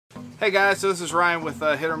Hey guys, so this is Ryan with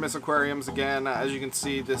Hit or Miss Aquariums again. As you can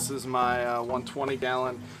see, this is my 120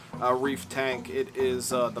 gallon reef tank. It is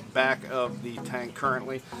the back of the tank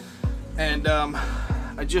currently. And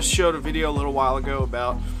I just showed a video a little while ago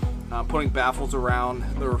about putting baffles around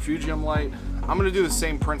the refugium light. I'm going to do the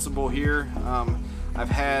same principle here. I've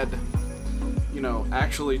had,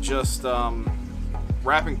 actually just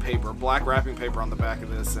wrapping paper, black wrapping paper on the back of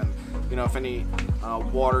this, and if any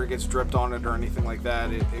water gets dripped on it or anything like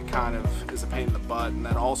that, it kind of is a pain in the butt. And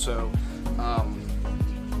then also,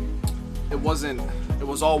 it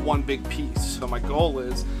was all one big piece. So my goal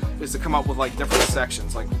is to come up with like different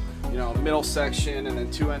sections, like middle section and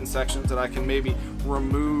then two end sections that I can maybe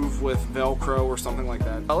remove with Velcro or something like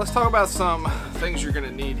that. Let's talk about some things you're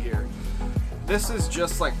gonna need here. This is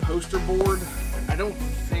just like poster board. I don't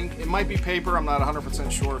think, it might be paper, I'm not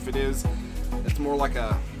 100% sure if it is. It's more like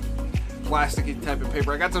a plasticky type of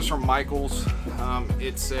paper. I got this from Michael's.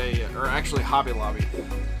 It's or actually Hobby Lobby.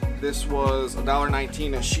 This was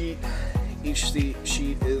 $1.19 a sheet. Each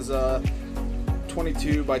sheet is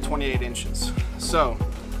 22 by 28 inches. So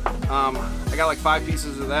I got like 5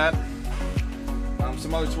 pieces of that.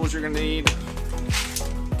 Some other tools you're gonna need: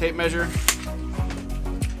 tape measure,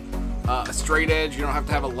 a straight edge. You don't have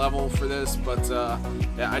to have a level for this, but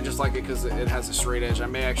yeah, I just like it because it has a straight edge. I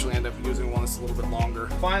may actually end up using one that's a little bit longer.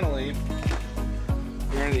 Finally,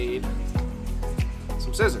 you're gonna need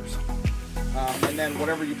some scissors, and then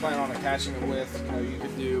whatever you plan on attaching it with. You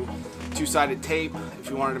could do two-sided tape if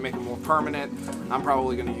you wanted to make it more permanent. I'm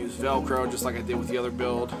probably going to use Velcro, just like I did with the other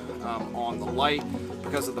build on the light,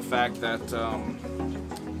 because of the fact that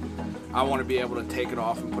I want to be able to take it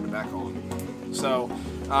off and put it back on. So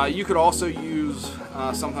you could also use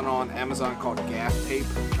something on Amazon called gaff tape,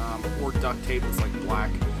 or duct tape. It's like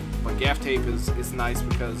black, but gaff tape is nice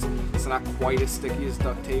because it's not quite as sticky as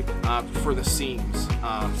duct tape for the seams.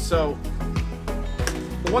 So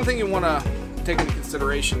the one thing you want to take into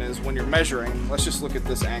consideration is when you're measuring, let's just look at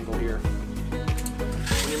this angle here.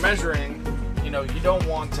 When you're measuring, you don't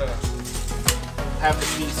want to have the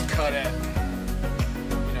piece cut at,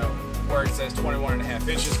 where it says 21.5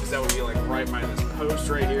 inches, because that would be like right by this post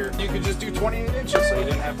right here. You could just do 28 inches so you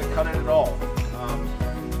didn't have to cut it at all.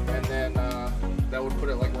 And then that would put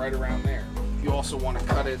it like right around there. You also want to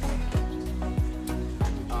cut it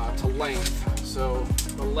to length. So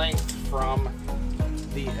the length from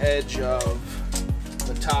the edge of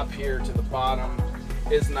the top here to the bottom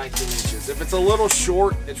is 19 inches. If it's a little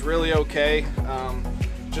short, it's really okay,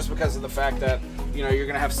 just because of the fact that you're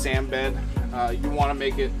gonna have sand bed. You want to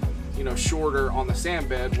make it shorter on the sand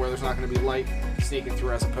bed where there's not going to be light sneaking through,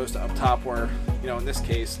 as opposed to up top where in this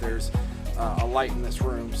case there's a light in this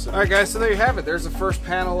room. So, all right guys, so there you have it. There's the first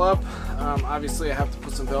panel up. Obviously I have to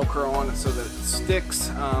put some Velcro on it so that it sticks,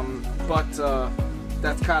 but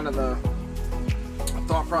that's kind of the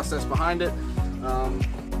thought process behind it.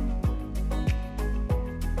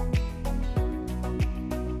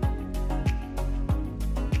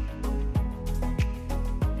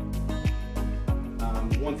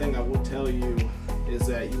 One thing I will tell you is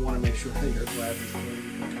that you want to make sure that your glass is clean.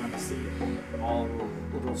 You can kind of see all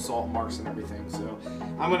the little salt marks and everything. So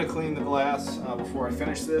I'm going to clean the glass before I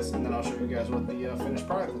finish this, and then I'll show you guys what the finished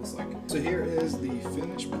product looks like. So here is the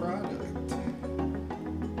finished product.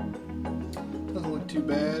 Doesn't look too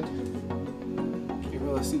bad. Can't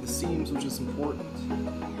really see the seams, which is important.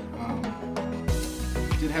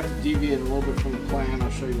 Did have to deviate a little bit from the plan.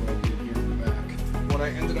 I'll show you what I did here in the back. What I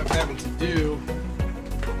ended up having to do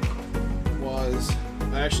was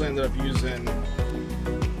I actually ended up using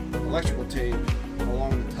electrical tape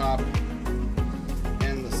along the top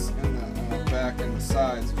and the back and the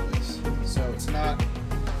sides of this. So it's not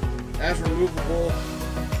as removable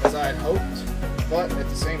as I had hoped, but at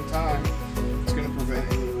the same time, it's going to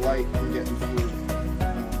prevent any light from getting through.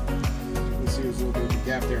 You can see there's a little bit of a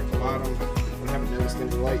gap there at the bottom. I haven't noticed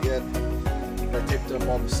any light yet. I taped up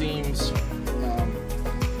all the seams.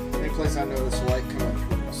 Any place I noticed light coming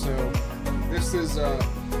through. So this is a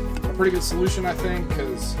pretty good solution, I think,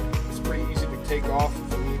 because it's pretty easy to take off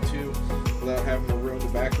if you need to without having to ruin the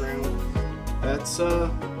background. That's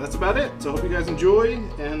about it. So I hope you guys enjoy,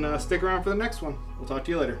 and stick around for the next one. We'll talk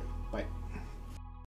to you later.